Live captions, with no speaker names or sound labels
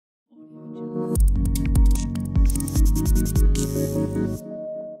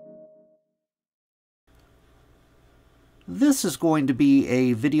This is going to be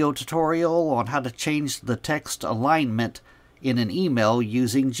a video tutorial on how to change the text alignment in an email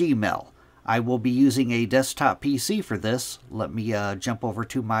using Gmail. I will be using a desktop PC for this. Let me jump over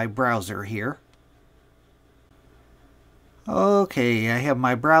to my browser here. Okay, I have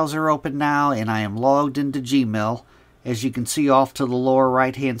my browser open now and I am logged into Gmail. As you can see off to the lower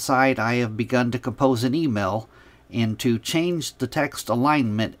right hand side, I have begun to compose an email. And to change the text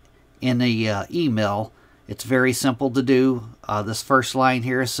alignment in a email, it's very simple to do. This first line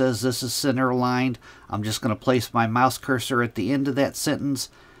here says this is center aligned. I'm just going to place my mouse cursor at the end of that sentence.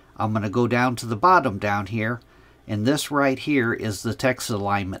 I'm going to go down to the bottom down here, and this right here is the text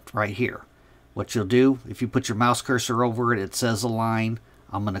alignment right here. What you'll do, if you put your mouse cursor over it, it says align.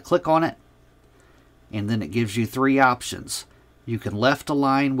 I'm going to click on it, and then it gives you three options. You can left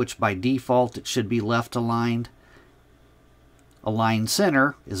align, which by default it should be left aligned. Align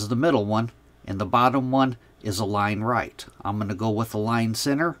center is the middle one, and the bottom one is align right. I'm going to go with align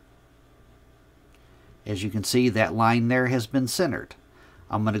center. As you can see, that line there has been centered.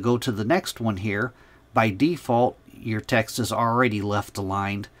 I'm going to go to the next one here. By default, your text is already left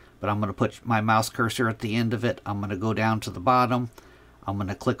aligned, but I'm going to put my mouse cursor at the end of it. I'm going to go down to the bottom. I'm going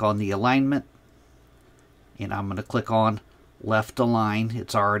to click on the alignment, and I'm going to click on left align.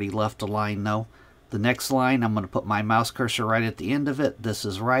 It's already left aligned though. The next line, I'm going to put my mouse cursor right at the end of it. This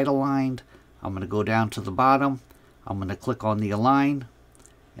is right aligned. I'm going to go down to the bottom. I'm going to click on the align,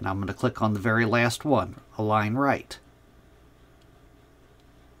 and I'm going to click on the very last one, align right.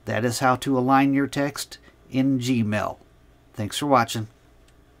 That is how to align your text in Gmail. Thanks for watching.